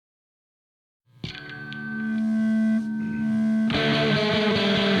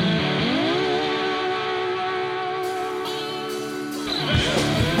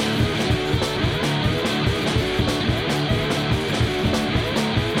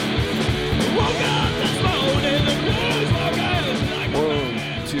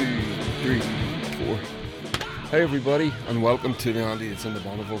Hey everybody, and welcome to the Andy That's in the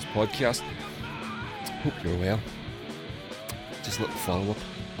Bonneville's podcast. Hope you're well. Just a little follow-up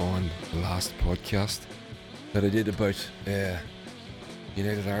on the last podcast that I did about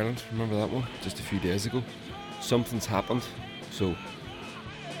United Ireland. Remember that one? Just a few days ago. Something's happened, so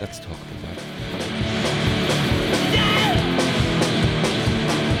let's talk about that.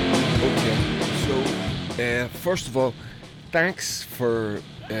 Okay, so first of all, thanks for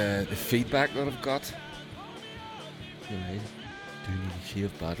the feedback that I've got. Right. Do need to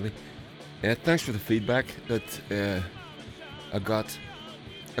shave badly. Thanks for the feedback that I got.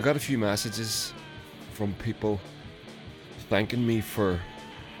 I got a few messages from people thanking me for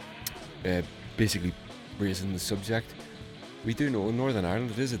basically raising the subject. We do know in Northern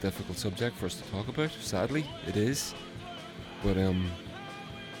Ireland it is a difficult subject for us to talk about. Sadly, it is. But and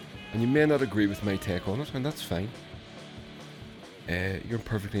you may not agree with my take on it, and that's fine. You're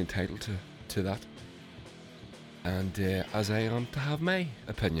perfectly entitled to that. And as I am to have my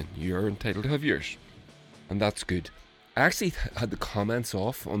opinion, you're entitled to have yours. And that's good. I actually had the comments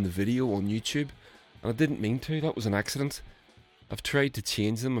off on the video on YouTube, and I didn't mean to. That was an accident. I've tried to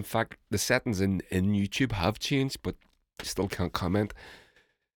change them. In fact, the settings in YouTube have changed, but I still can't comment.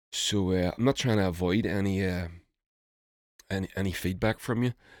 So I'm not trying to avoid any feedback from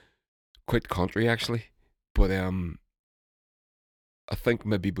you. Quite contrary, actually. But I think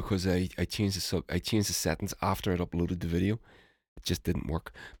maybe because I changed the settings after I'd uploaded the video, it just didn't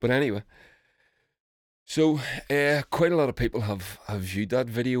work. But anyway, so quite a lot of people have viewed that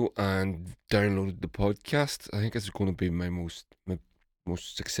video and downloaded the podcast. I think it's going to be my most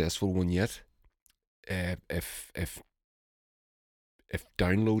successful one yet. If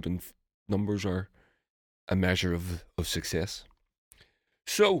download and numbers are a measure of success.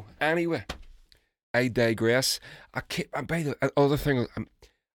 So anyway, I digress. By the other thing,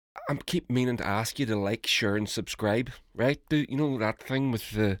 I'm keep meaning to ask you to like, share, and subscribe. Right? You know that thing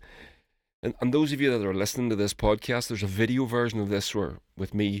with the. And those of you that are listening to this podcast, there's a video version of this where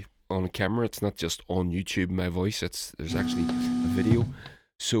with me on camera. It's not just on YouTube, my voice. There's actually a video.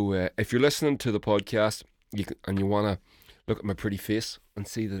 So if you're listening to the podcast, and you want to look at my pretty face and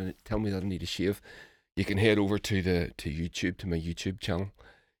see tell me that I need a shave, you can head over to YouTube, to my YouTube channel.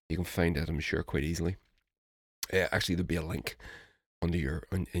 You can find it, I'm sure, quite easily. Actually, there'll be a link under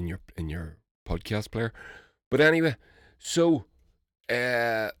in your podcast player. But anyway, so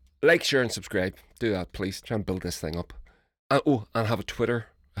like, share, and subscribe. Do that, please. Try and build this thing up. And have a Twitter.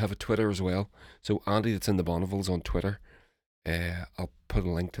 I have a Twitter as well. So Andy That's in the Bonneville's on Twitter. I'll put a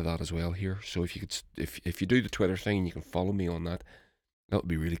link to that as well here. So if you could, if you do the Twitter thing and you can follow me on that, that would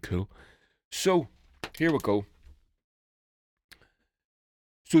be really cool. So here we go.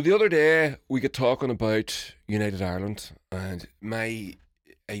 So the other day we got talking about United Ireland, and my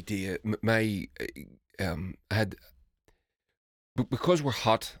idea, I had, because we're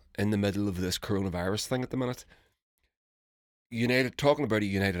hot in the middle of this coronavirus thing at the minute, talking about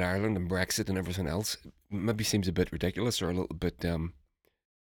United Ireland and Brexit and everything else maybe seems a bit ridiculous or a little bit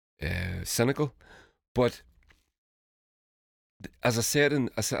cynical, but as I said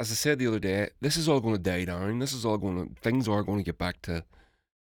the other day, this is all going to die down. Things are going to get back to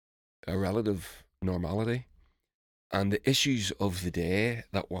a relative normality, and the issues of the day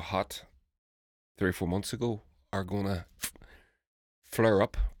that were hot 3 or 4 months ago are going to flare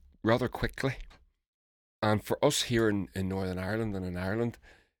up rather quickly. And for us here in Northern Ireland and in Ireland,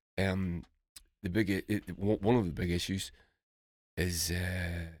 one of the big issues is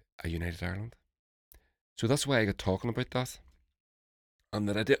a United Ireland. So that's why I got talking about that, and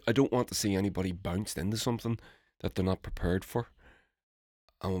that I don't want to see anybody bounced into something that they're not prepared for.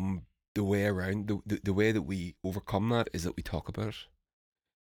 The way around, the way that we overcome that is that we talk about it.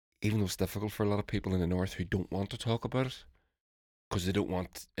 Even though it's difficult for a lot of people in the north who don't want to talk about it, because they don't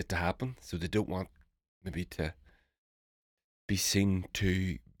want it to happen. So they don't want maybe to be seen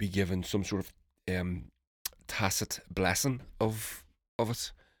to be given some sort of tacit blessing of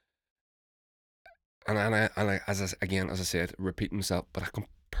it. And I as I said, repeating myself, but I can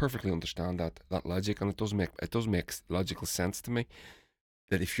perfectly understand that logic, and it does make logical sense to me.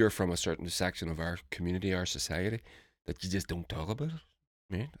 That if you're from a certain section of our community, our society, that you just don't talk about it,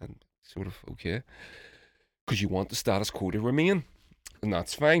 right? And sort of okay, because you want the status quo to remain, and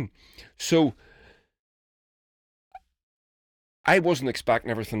that's fine. So I wasn't expecting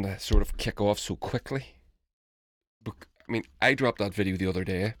everything to sort of kick off so quickly. But I mean, I dropped that video the other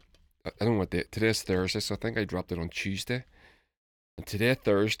day. I don't know what day. Today's Thursday, so I think I dropped it on Tuesday. And today,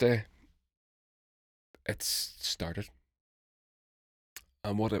 Thursday, it's started.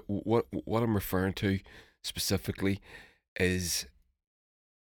 And what I'm referring to specifically is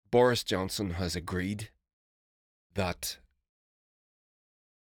Boris Johnson has agreed that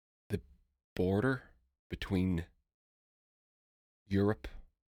the border between Europe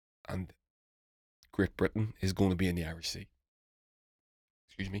and Great Britain is going to be in the Irish Sea.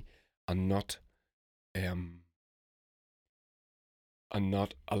 Excuse me, and not um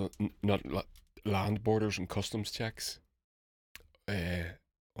not land borders and customs checks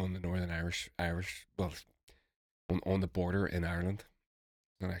on the Northern Irish well on the border in Ireland.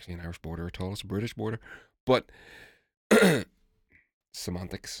 It's not actually an Irish border at all; it's a British border, but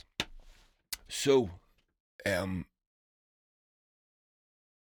semantics. So, now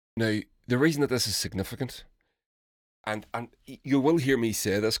the reason that this is significant, and you will hear me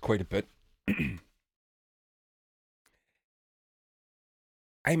say this quite a bit.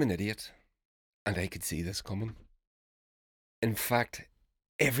 I'm an idiot, and I could see this coming. In fact,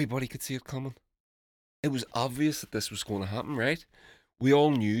 everybody could see it coming. It was obvious that this was going to happen, right? We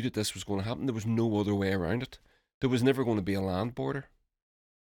all knew that this was going to happen. There was no other way around it. There was never going to be a land border.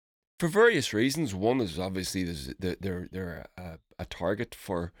 For various reasons. One is obviously they're a target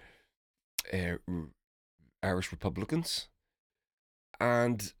for uh, Irish Republicans,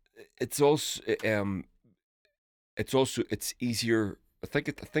 and it's also it's easier. I think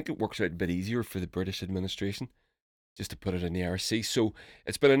it works out a bit easier for the British administration just to put it in the Irish Sea. So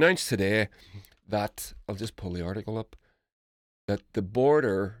it's been announced today that I'll just pull the article up, that the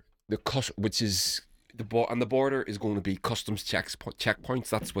border, which is the border is going to be customs checkpoints.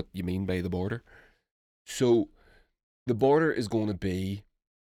 That's what you mean by the border. So the border is going to be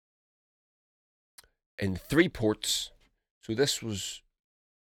in 3 ports. So this was,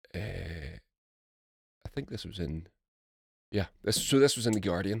 I think this was in, yeah. This was in the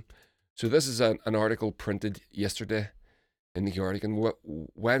Guardian. So this is an article printed yesterday in the Guardian,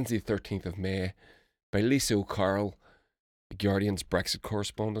 Wednesday, 13th of May, by Lisa O'Carroll, the Guardian's Brexit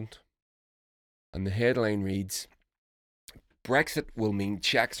correspondent. And the headline reads, Brexit will mean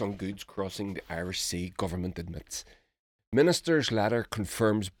checks on goods crossing the Irish Sea, government admits. Minister's letter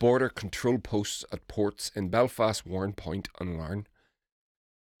confirms border control posts at ports in Belfast, Warrenpoint and Larne.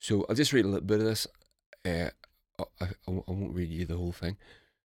 So I'll just read a little bit of this. I won't read you the whole thing.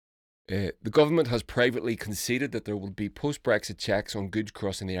 The government has privately conceded that there will be post-Brexit checks on goods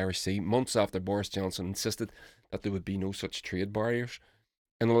crossing the Irish Sea, months after Boris Johnson insisted that there would be no such trade barriers.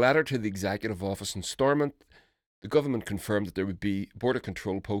 In a letter to the Executive Office in Stormont, the government confirmed that there would be border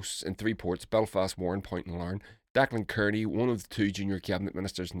control posts in 3 ports, Belfast, Warrenpoint and Larne. Declan Kearney, one of the 2 junior cabinet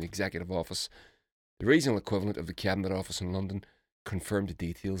ministers in the Executive Office, the regional equivalent of the Cabinet Office in London, confirmed the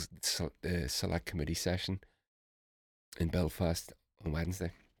details at the Select Committee session in Belfast on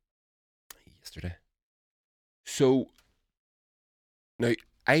Wednesday. Yesterday. So now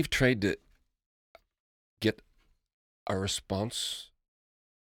I've tried to get a response,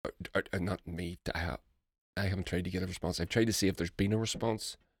 or not me. I haven't tried to get a response. I've tried to see if there's been a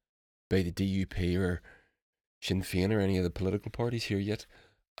response by the DUP or Sinn Féin or any of the political parties here yet.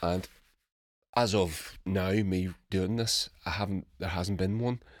 And as of now, me doing this, there hasn't been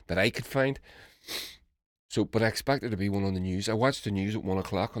one that I could find. So, but I expect there to be one on the news. I watched the news at 1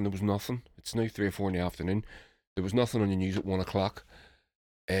 o'clock and there was nothing. It's now 3 or 4 in the afternoon. There was nothing on the news at 1 o'clock.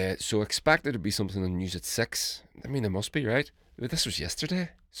 So expect there to be something on the news at 6. I mean, there must be, right? This was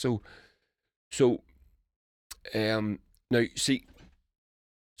yesterday. So, now, see,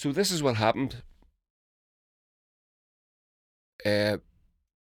 so this is what happened. I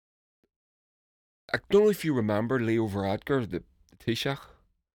don't know if you remember Leo Varadkar, the Taoiseach,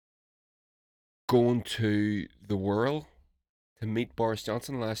 going to the Whirl to meet Boris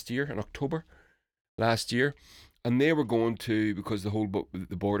Johnson last year, in October last year. And they were going to, because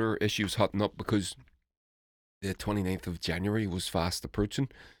the border issue was hotting up, because the 29th of January was fast approaching,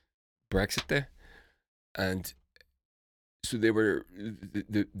 Brexit Day. And so they were,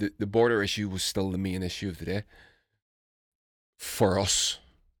 the border issue was still the main issue of the day. For us,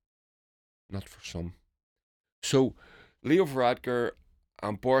 not for some. So Leo Varadkar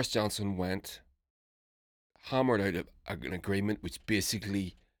and Boris Johnson hammered out an agreement which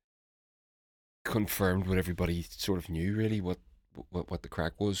basically confirmed what everybody sort of knew, really, what the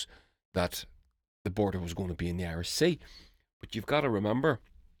crack was, that the border was going to be in the Irish Sea. But you've got to remember,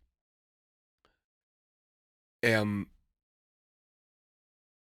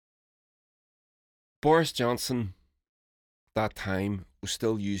 Boris Johnson at that time was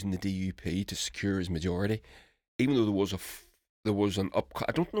still using the DUP to secure his majority, even though there was an up.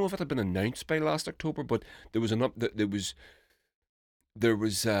 I don't know if it had been announced by last October, but there was an up. There was.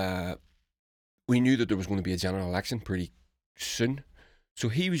 We knew that there was going to be a general election pretty soon, so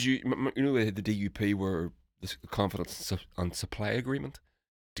he was. The DUP were the Confidence and Supply Agreement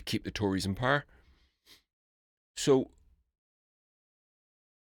to keep the Tories in power. So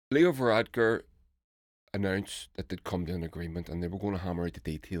Leo Varadkar announced that they'd come to an agreement and they were going to hammer out the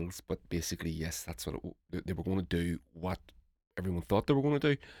details. But basically, yes, that's what they were going to do. What everyone thought they were going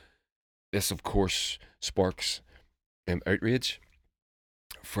to do. This, of course, sparks outrage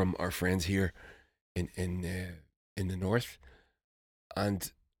from our friends here in the north,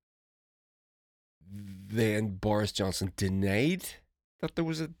 and then Boris Johnson denied that there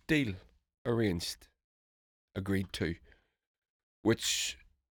was a deal arranged, agreed to, which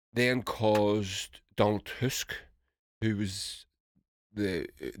then caused Donald Tusk, who was the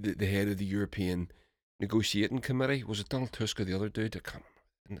head of the European negotiating committee. Was it Donald Tusk or the other dude? I can't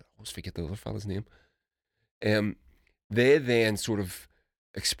remember. I always forget the other fella's name. They then sort of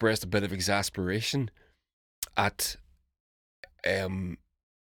expressed a bit of exasperation at a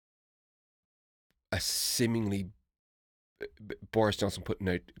seemingly Boris Johnson putting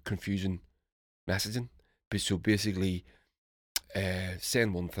out confusing messaging. So basically,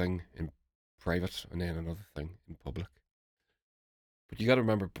 saying one thing in private and then another thing in public. But you got to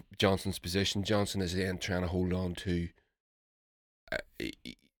remember Johnson's position. Johnson is then trying to hold on to.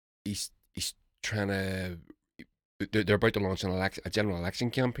 He's trying to. They're about to launch a general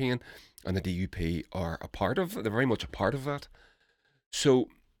election campaign, and the DUP are a part of. They're very much a part of that. So,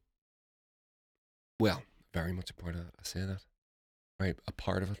 well, very much a part of it. I say that, right? A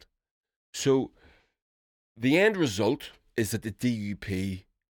part of it. So, the end result is that the DUP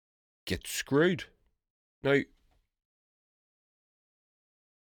get screwed. Now,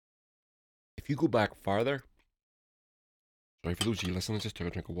 if you go back farther, sorry for those of you listening, just took a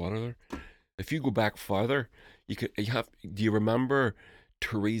drink of water there. If you go back farther, do you remember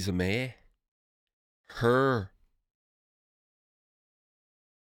Theresa May? Her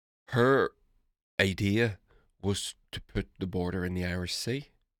idea was to put the border in the Irish Sea,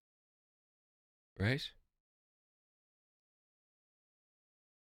 right?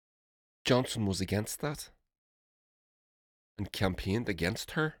 Johnson was against that and campaigned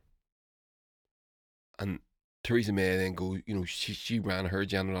against her. And Theresa May then she ran her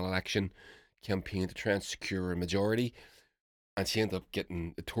general election campaign to try and secure a majority, and she ended up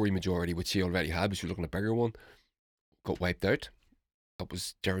getting the Tory majority, which she already had, but she was looking at a bigger one. Got wiped out. That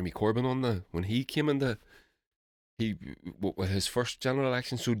was Jeremy Corbyn when he came into with his first general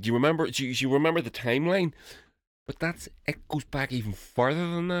election. So do you remember? Do you remember the timeline? But it goes back even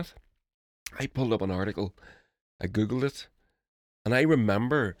farther than that. I pulled up an article, I googled it, and I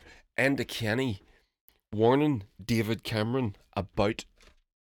remember Enda Kenny warning David Cameron about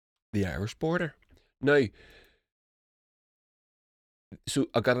the Irish border. Now, so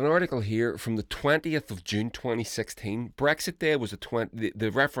I got an article here from the 20th of June 2016. Brexit Day was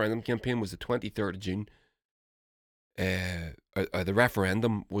the referendum campaign was the 23rd of June. The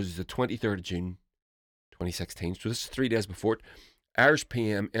referendum was the 23rd of June 2016. So this is 3 days before it. Irish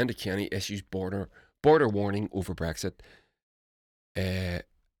PM Enda Kenny issues border warning over Brexit. And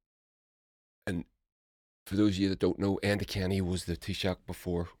for those of you that don't know, Enda Kenny was the Taoiseach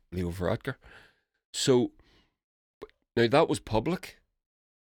before Leo Varadkar. So now that was public.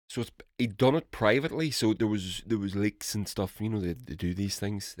 So he'd done it privately. So there was leaks and stuff. They do these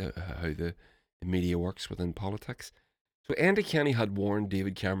things, how the media works within politics. So Enda Kenny had warned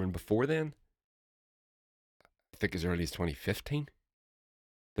David Cameron before then, I think as early as 2015,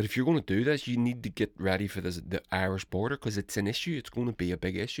 that if you're going to do this, you need to get ready for the Irish border, because it's an issue. It's going to be a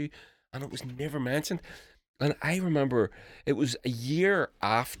big issue. And it was never mentioned. And I remember it was a year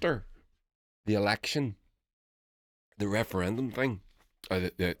after the election, the referendum thing, or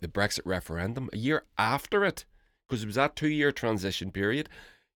the Brexit referendum, a year after it, because it was that 2-year transition period.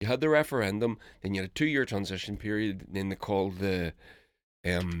 You had the referendum, then you had a 2-year transition period, then they called the,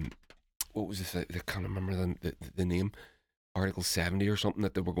 what was this, I can't remember the name, Article 70 or something,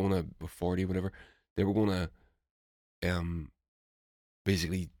 that they were going to, 40, whatever, they were going to,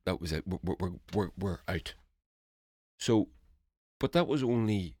 basically, that was it, we're out. So, but that was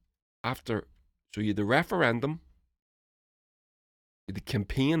only after, so you had the referendum, the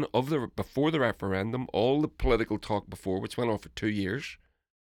campaign before the referendum, all the political talk before, which went on for 2 years.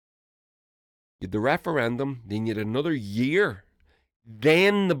 You had the referendum, then you had another year.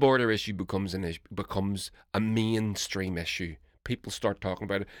 Then the border issue becomes a mainstream issue. People start talking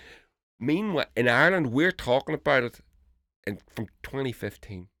about it. Meanwhile, in Ireland, we're talking about it from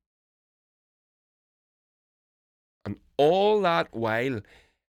 2015. And all that while,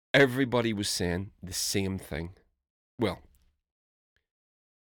 everybody was saying the same thing. Well,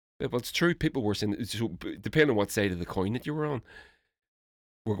 it's true. People were saying, so depending on what side of the coin that you were on,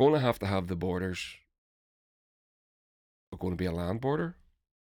 we're going to have the borders. We're going to be a land border.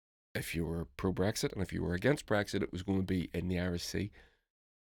 if you were pro-Brexit, and if you were against Brexit, it was going to be in the Irish Sea.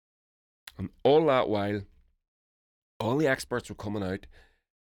 And all that while, all the experts were coming out.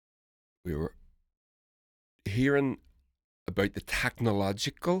 We were hearing about the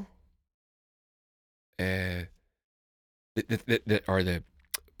technological, uh, the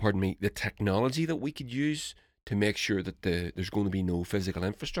technology that we could use to make sure that there's going to be no physical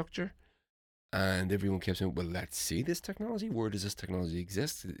infrastructure. And everyone kept saying, "Well, let's see this technology. Where does this technology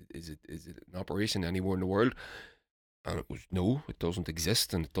exist? Is it in operation anywhere in the world?" And it was no, it doesn't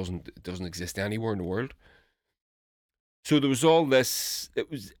exist, and it doesn't exist anywhere in the world. So there was all this.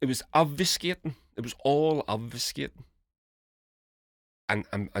 It was obfuscating. It was all obfuscating.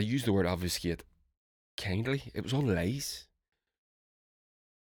 And I use the word obfuscate kindly. It was all lies.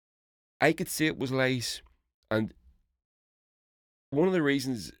 I could say it was lies, and one of the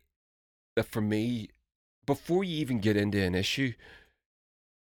reasons that for me, before you even get into an issue,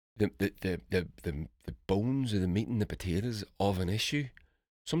 the bones of the meat and the potatoes of an issue,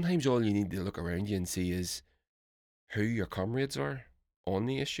 sometimes all you need to look around you and see is who your comrades are on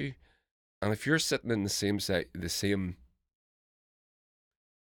the issue. And if you're sitting in the same side, the same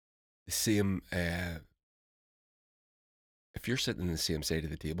if you're sitting in the same side of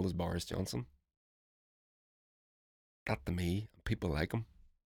the table as Boris Johnson, that to me, people like him.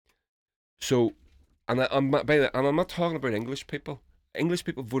 So, I'm not talking about English people. English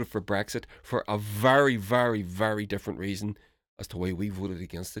people voted for Brexit for a very, very, very different reason as to why we voted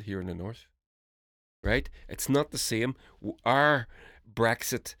against it here in the north. Right? It's not the same. Our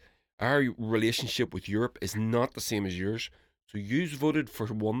Brexit, our relationship with Europe is not the same as yours. So you voted for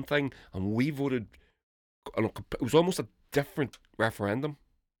one thing, and we voted. It was almost a different referendum,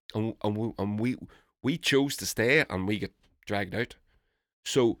 and we chose to stay, and we get dragged out.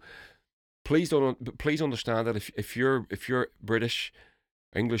 So please understand that if you're British,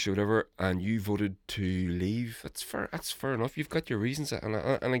 English, or whatever, and you voted to leave, that's fair enough. You've got your reasons,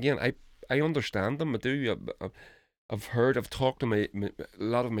 and again, I understand them. I do. I've talked to a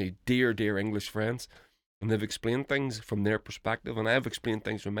lot of my dear English friends, and they've explained things from their perspective, and I've explained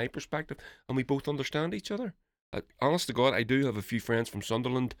things from my perspective, and we both understand each other. Honest to God, I do have a few friends from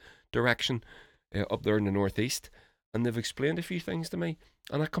Sunderland direction, up there in the northeast, and they've explained a few things to me,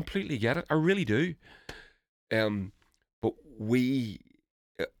 and I completely get it. I really do. But we,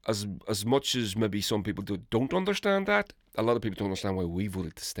 as much as maybe some people don't understand that, a lot of people don't understand why we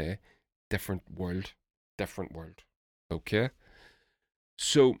voted to stay. Different world. Okay?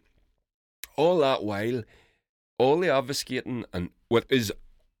 So, all that while, all the obfuscating and what is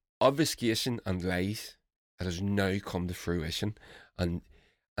obfuscation and lies that has now come to fruition, and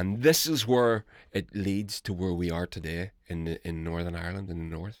this is where it leads to where we are today in Northern Ireland, in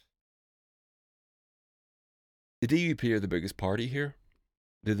the north. The DUP are the biggest party here.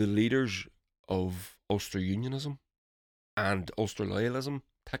 They're the leaders of Ulster Unionism and Ulster Loyalism,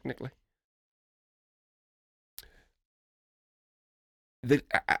 technically.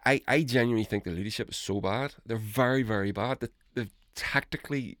 I genuinely think the leadership is so bad. They're very, very bad. They're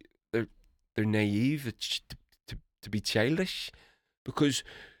tactically, they're naive to be childish, because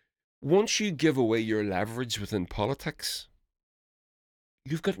once you give away your leverage within politics,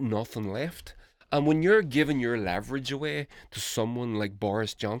 you've got nothing left. And when you're giving your leverage away to someone like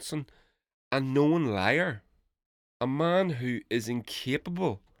Boris Johnson, a known liar, a man who is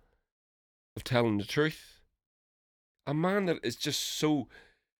incapable of telling the truth, a man that is just so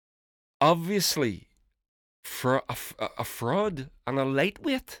obviously a fraud and a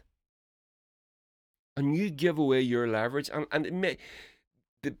lightweight, and you give away your leverage, and it may,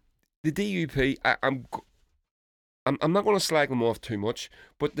 the DUP, I'm not going to slag them off too much,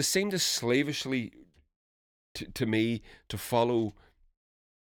 but they seem to slavishly, to me, to follow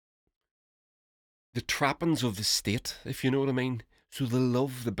the trappings of the state, if you know what I mean. So they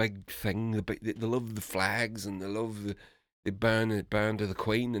love the big thing, they love the flags, and they love the burn to the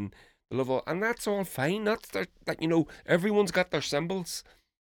Queen, and they love all, and that's all fine. That's their, like, everyone's got their symbols.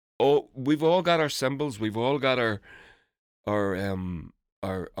 Oh, we've all got our symbols. We've all got our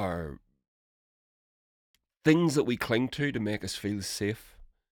things that we cling to make us feel safe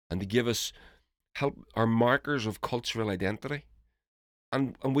and to give us help, our markers of cultural identity.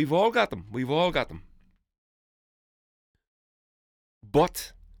 And we've all got them.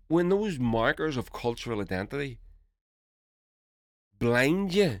 But when those markers of cultural identity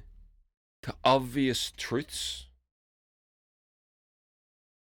blind you to obvious truths,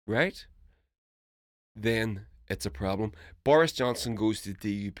 right, then it's a problem. Boris Johnson goes to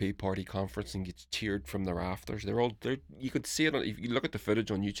the DUP party conference and gets cheered from the rafters. You could see it, if you look at the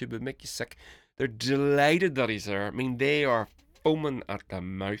footage on YouTube, it'd make you sick. They're delighted that he's there. I mean, they are foaming at the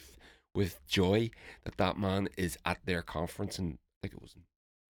mouth. with joy that that man is at their conference, and I think it was in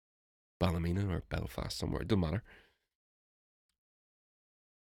Ballymena or Belfast somewhere. It doesn't matter.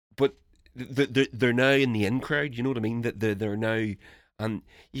 But they're now in the in crowd. You know what I mean? That they're now, and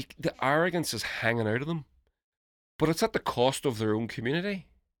the arrogance is hanging out of them. But it's at the cost of their own community,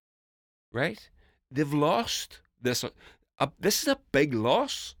 right? They've lost this. This is a big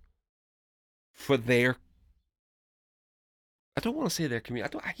loss for their. I don't want to say their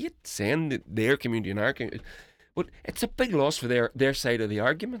community. I hate saying their community and our community, but it's a big loss for their side of the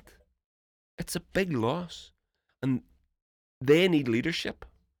argument. It's a big loss, and they need leadership.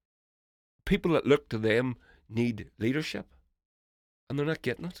 People that look to them need leadership, and they're not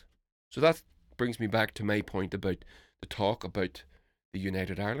getting it. So that brings me back to my point about the talk about the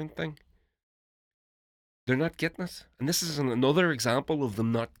United Ireland thing. They're not getting it. And this is another example of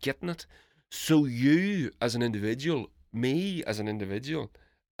them not getting it. So you, as an individual, me as an individual,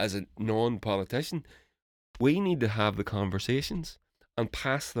 as a non-politician, we need to have the conversations and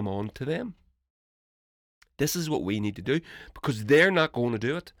pass them on to them. This is what we need to do, because they're not going to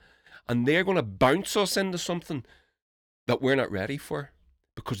do it. And they're going to bounce us into something that we're not ready for,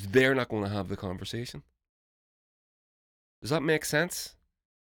 because they're not going to have the conversation. Does that make sense?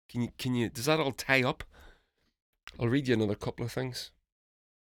 Does that all tie up? I'll read you another couple of things.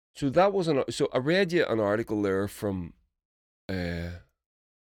 So I read you an article there from The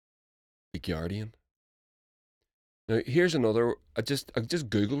Guardian. Now here's another. I just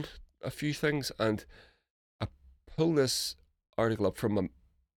googled a few things, and I pulled this article up from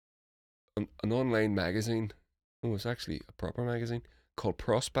an online magazine. Oh, it's actually a proper magazine called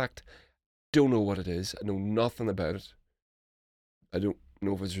Prospect. Don't know what it is. I know nothing about it. I don't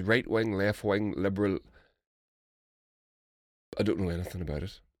know if it's right wing, left wing, liberal. I don't know anything about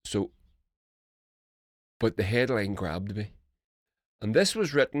it. So, but the headline grabbed me. And this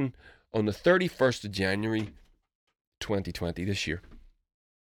was written on the 31st of January 2020, this year.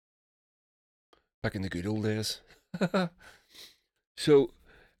 Back in the good old days. So,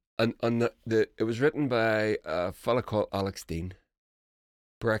 and it was written by a fella called Alex Dean.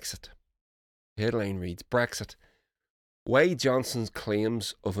 Brexit. Headline reads, Brexit. Why Johnson's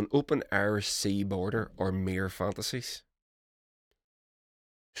claims of an open Irish sea border are mere fantasies.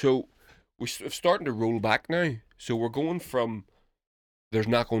 So we're starting to roll back now. So we're going from there's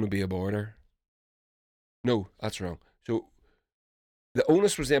not going to be a border. No, that's wrong. So the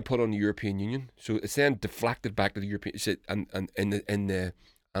onus was then put on the European Union. So it's then deflected back to the European,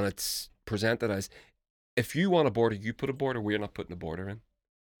 and it's presented as, if you want a border, you put a border. We're not putting a border in,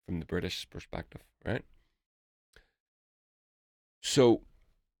 from the British perspective, right? So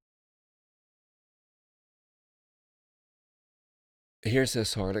here's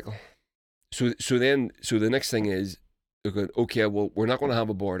this article. So the next thing is, they're going, okay, well, we're not going to have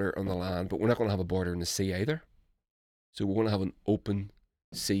a border on the land, but we're not going to have a border in the sea either. So we're going to have an open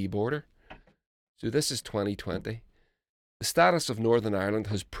sea border. So this is 2020. The status of Northern Ireland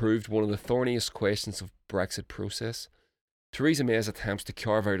has proved one of the thorniest questions of Brexit process. Theresa May's attempts to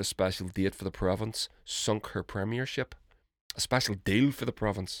carve out a special date for the province sunk her premiership. A special deal for the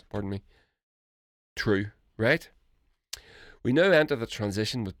province, pardon me. True, right? We now enter the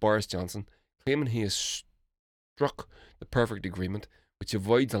transition with Boris Johnson claiming he has struck the perfect agreement which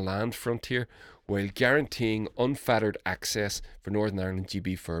avoids a land frontier while guaranteeing unfettered access for Northern Ireland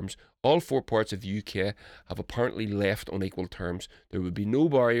GB firms. All four parts of the UK have apparently left on equal terms. There will be no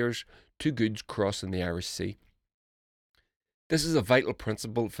barriers to goods crossing the Irish Sea. This is a vital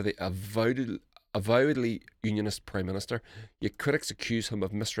principle for the avowedly unionist Prime Minister, yet critics accuse him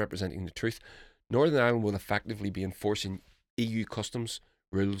of misrepresenting the truth. Northern Ireland will effectively be enforcing EU customs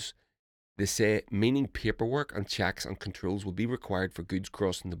rules. They say meaning paperwork and checks and controls will be required for goods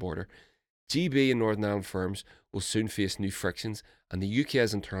crossing the border. GB and Northern Ireland firms will soon face new frictions, and the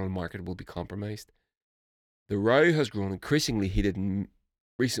UK's internal market will be compromised. The row has grown increasingly heated in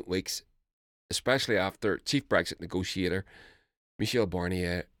recent weeks, especially after chief Brexit negotiator Michel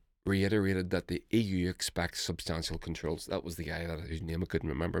Barnier reiterated that the EU expects substantial controls. That was the guy whose name I couldn't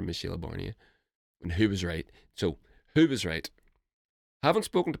remember, Michel Barnier. And who was right? So, who was right? Having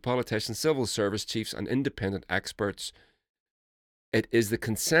spoken to politicians, civil service chiefs and independent experts, it is the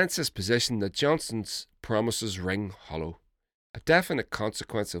consensus position that Johnson's promises ring hollow. A definite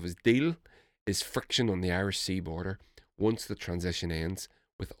consequence of his deal is friction on the Irish Sea border once the transition ends,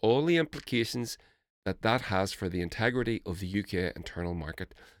 with all the implications that has for the integrity of the UK internal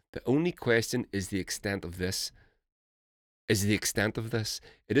market. The only question is the extent of this. It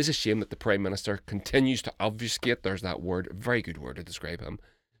is a shame that the Prime Minister continues to obfuscate, there's that word, a very good word to describe him,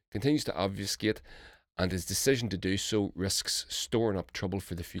 continues to obfuscate, and his decision to do so risks storing up trouble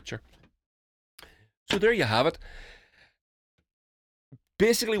for the future. So there you have it.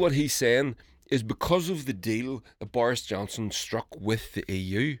 Basically what he's saying is because of the deal that Boris Johnson struck with the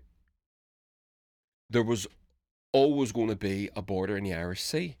EU, there was always going to be a border in the Irish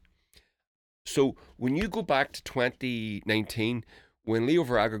Sea. So when you go back to 2019, when Leo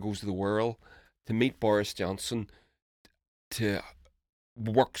Varadkar goes to the World to meet Boris Johnson to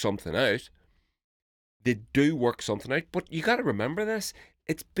work something out, they do work something out. But you got to remember this.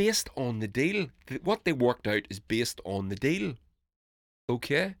 It's based on the deal. What they worked out is based on the deal.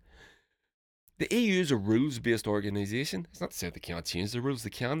 Okay? The EU is a rules-based organisation. It's not to say they can't change the rules. They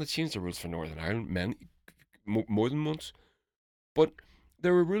can. They change the rules for Northern Ireland more than once. But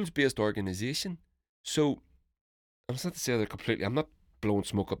they're a rules-based organisation. So, I'm not to say they're completely... I'm not blowing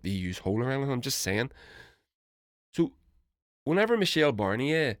smoke up the EU's hole or anything. I'm just saying. So, whenever Michel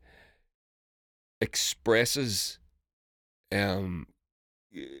Barnier expresses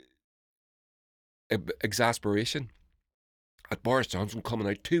exasperation at Boris Johnson coming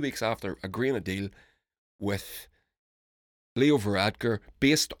out 2 weeks after agreeing a deal with Leo Varadkar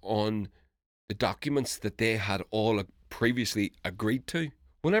based on the documents that they had all previously agreed to.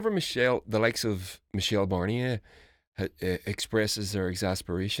 Whenever the likes of Michel Barnier expresses their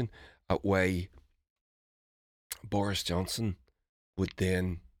exasperation at why Boris Johnson would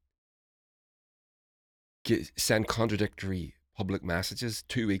then send contradictory public messages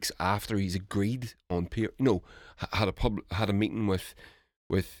 2 weeks after he's agreed on had a meeting with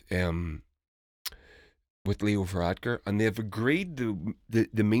Leo Varadkar, and they've agreed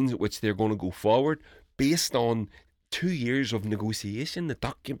the means at which they're going to go forward based on 2 years of negotiation.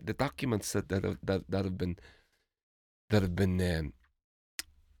 The documents that have been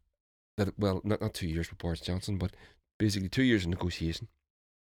not 2 years with Boris Johnson, but basically 2 years of negotiation.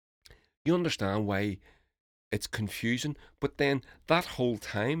 You understand why it's confusing, but then that whole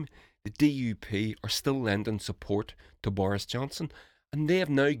time the DUP are still lending support to Boris Johnson, and they have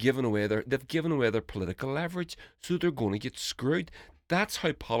now given away their political leverage, so they're going to get screwed. That's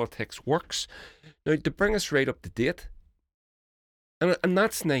how politics works. Now, to bring us right up to date, and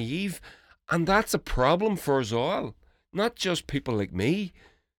that's naive, and that's a problem for us all, not just people like me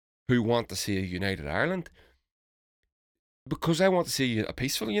who want to see a united Ireland. Because I want to see a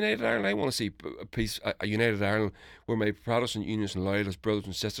peaceful United Ireland. I want to see a United Ireland where my Protestant Unions and Loyalist brothers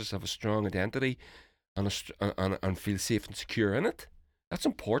and sisters have a strong identity and feel safe and secure in it. That's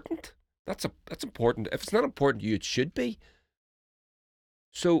important. That's important. If it's not important to you, it should be.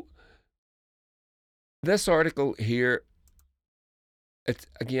 So this article here,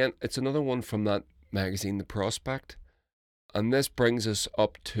 it's another one from that magazine, The Prospect, and this brings us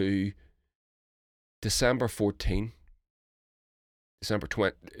up to December 14th,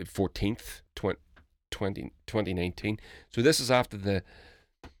 2019. So this is after the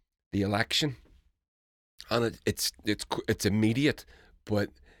election, and it's immediate, but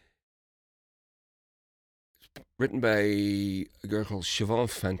it's written by a girl called Siobhan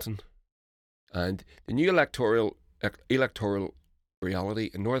Fenton, and the new electoral reality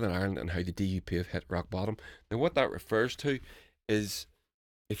in Northern Ireland and how the DUP have hit rock bottom. Now, what that refers to is,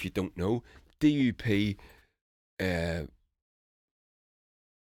 if you don't know, DUP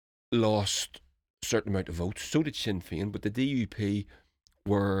lost a certain amount of votes. So did Sinn Féin, but the DUP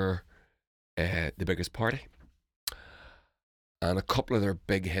were the biggest party. And a couple of their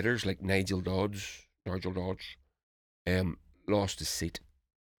big hitters, like Nigel Dodge, lost his seat.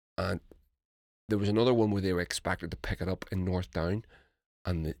 And there was another one where they were expected to pick it up in North Down,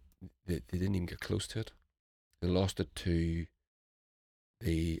 and they didn't even get close to it. They lost it to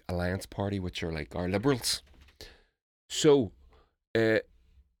the Alliance Party, which are like our Liberals. So, the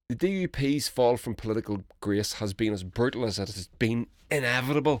DUP's fall from political grace has been as brutal as it has been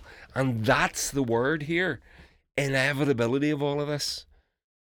inevitable. And that's the word here. Inevitability of all of this.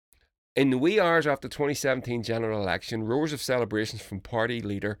 In the wee hours after the 2017 general election, roars of celebrations from party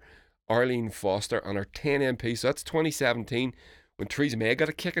leader Arlene Foster and her 10 MPs. So that's 2017 when Theresa May got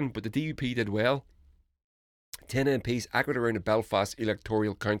a kicking, but the DUP did well. 10 MPs anchored around the Belfast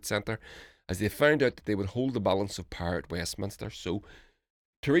Electoral Count Centre as they found out that they would hold the balance of power at Westminster. So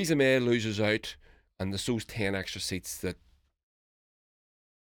Theresa May loses out, and there's those 10 extra seats that...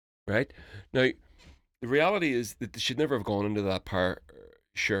 Right? Now, the reality is that they should never have gone into that power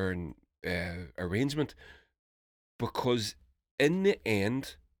sharing arrangement, because in the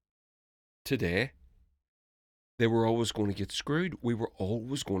end, today, they were always going to get screwed. We were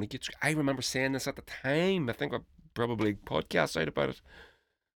always going to get screwed. I remember saying this at the time. I think I probably podcasts out about it.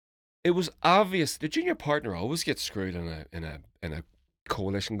 It was obvious. The junior partner always gets screwed in a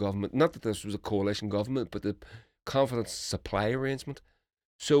coalition government. Not that this was a coalition government, but the confidence supply arrangement.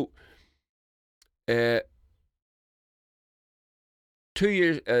 So Uh, 2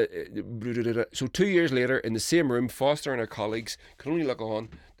 years. So 2 years later, in the same room, Foster and her colleagues could only look on,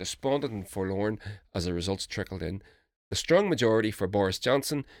 despondent and forlorn, as the results trickled in. The strong majority for Boris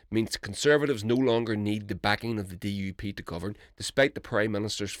Johnson means Conservatives no longer need the backing of the DUP to govern, despite the Prime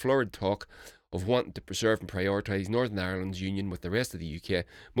Minister's florid talk of wanting to preserve and prioritise Northern Ireland's union with the rest of the UK.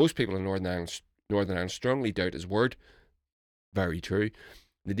 Most people in Northern Ireland strongly doubt his word. Very true.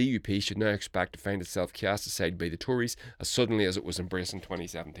 The DUP should now expect to find itself cast aside by the Tories as suddenly as it was embraced in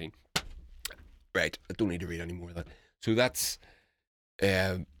 2017. Right, I don't need to read any more of that. So that's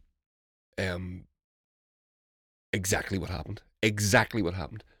um, um, exactly what happened. Exactly what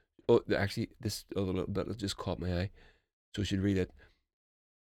happened. Oh, actually, this other little bit just caught my eye, so I should read it.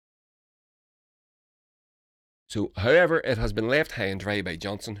 So, however, it has been left high and dry by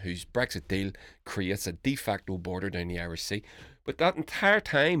Johnson, whose Brexit deal creates a de facto border down the Irish Sea. But that entire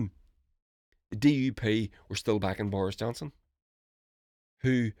time, the DUP were still backing Boris Johnson,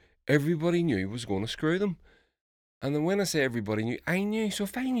 who everybody knew was going to screw them. And then when I say everybody knew, I knew. So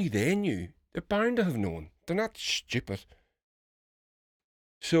if I knew, they knew. They're bound to have known. They're not stupid.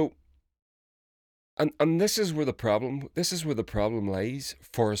 So, and this is where the problem lies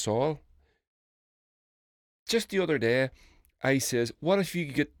for us all. Just the other day, I says, what if you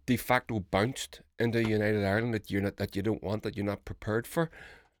get de facto bounced into United Ireland that you don't want, that you're not prepared for?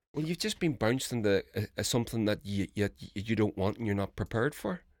 Well, you've just been bounced into something that you don't want and you're not prepared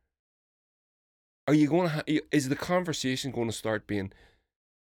for. Are you going to? Is the conversation going to start being?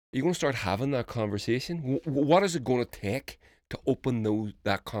 Are you going to start having that conversation? What is it going to take to open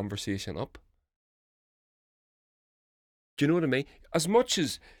that conversation up? Do you know what I mean? As much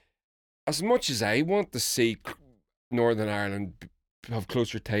as I want to see Northern Ireland have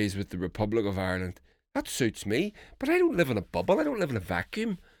closer ties with the Republic of Ireland, that suits me. But I don't live in a bubble. I don't live in a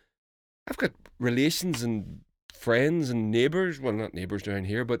vacuum. I've got relations and friends and neighbours. Well, not neighbours down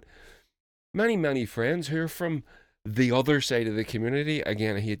here, but many friends who are from the other side of the community.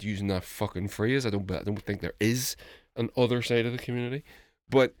 Again, I hate using that fucking phrase. I don't think there is an other side of the community.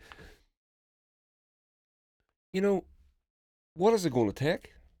 But you know, what is it going to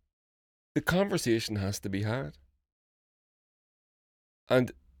take? The conversation has to be had.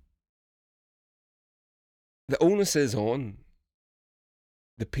 And the onus is on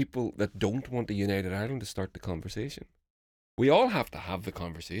the people that don't want a united Ireland to start the conversation. We all have to have the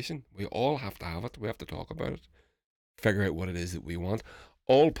conversation. We all have to have it. We have to talk about it. Figure out what it is that we want.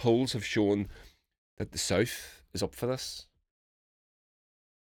 All polls have shown that the South is up for this.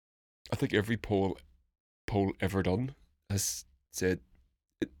 I think every poll ever done has said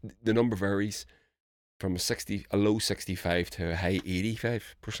the number varies from a low 65 to a high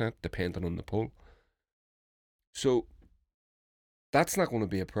 85%, depending on the poll. So that's not going to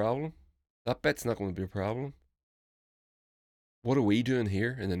be a problem. That bit's not going to be a problem. What are we doing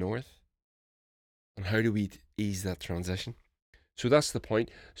here in the North? And how do we ease that transition? So that's the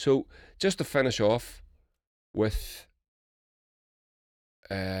point. So just to finish off with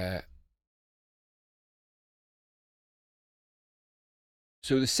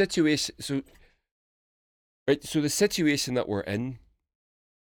so the situation the situation that we're in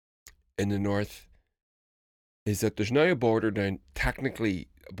the North is that there's now technically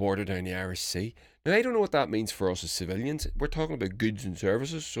a border down the Irish Sea. Now I don't know what that means for us as civilians. We're talking about goods and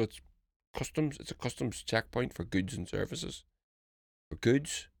services, so it's a customs checkpoint for goods and services. For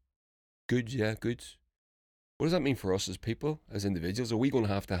goods. What does that mean for us as people, as individuals? Are we going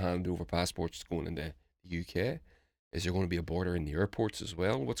to have to hand over passports going into the UK? Is there going to be a border in the airports as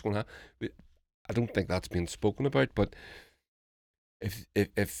well? What's going to happen? I don't think that's been spoken about, but if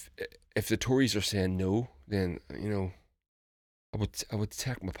the Tories are saying no, then I would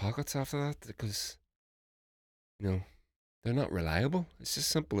check my pockets after that, because they're not reliable. It's as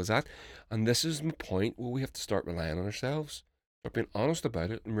simple as that. And this is my point where we have to start relying on ourselves, start being honest about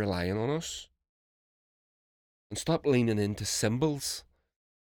it and relying on us, and stop leaning into symbols.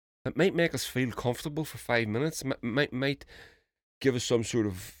 It might make us feel comfortable for 5 minutes. Might give us some sort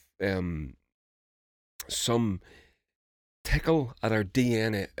of some tickle at our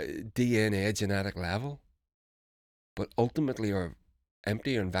DNA genetic level, but ultimately are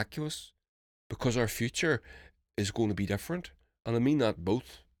empty and vacuous, because our future is going to be different. And I mean that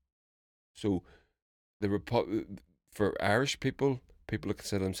both. So for Irish people that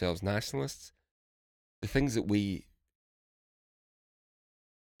consider themselves nationalists, the things that we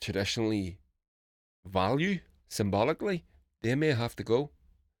traditionally value symbolically, they may have to go.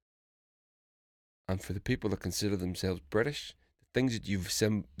 And for the people that consider themselves British, the things that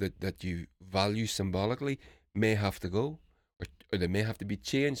you value symbolically may have to go, or they may have to be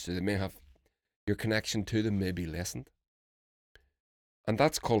changed, or they may have your connection to them may be lessened. And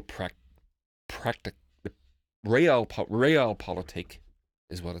that's called realpolitik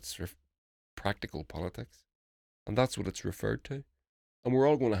is what it's practical politics. And that's what it's referred to. And we're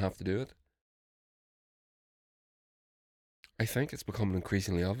all going to have to do it. I think it's becoming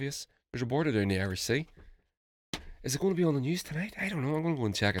increasingly obvious. There's a border down the Irish Sea. Is it going to be on the news tonight? I don't know. I'm going to go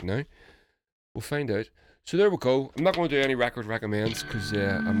and check it now. We'll find out. So there we go. I'm not going to do any record recommends because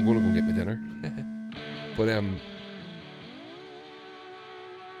I'm going to go get my dinner. But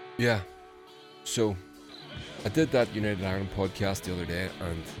yeah. So I did that United Ireland podcast the other day,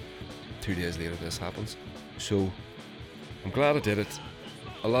 and 2 days later this happens. So I'm glad I did it.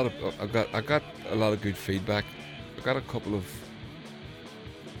 I got a lot of good feedback. I got a couple of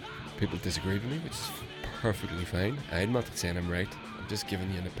people disagreed with me, which is perfectly fine. I'm not saying I'm right. I'm just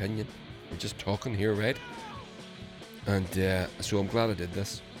giving you an opinion. We're just talking here, right? And so I'm glad I did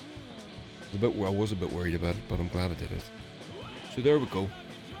this. I was a bit worried about it, but I'm glad I did it. So there we go.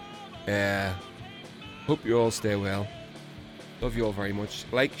 Hope you all stay well. Love you all very much.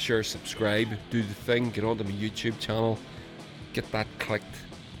 Like, share, subscribe, do the thing, get onto my YouTube channel, get that clicked,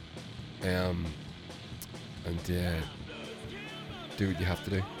 and do what you have to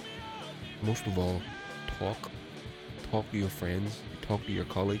do. Most of all, talk to your friends, talk to your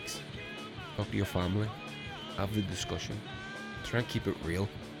colleagues, talk to your family, have the discussion, try and keep it real.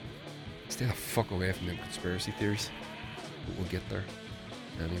 Stay the fuck away from them conspiracy theories, but we'll get there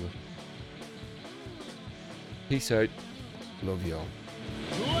anyway. Peace out. Love y'all.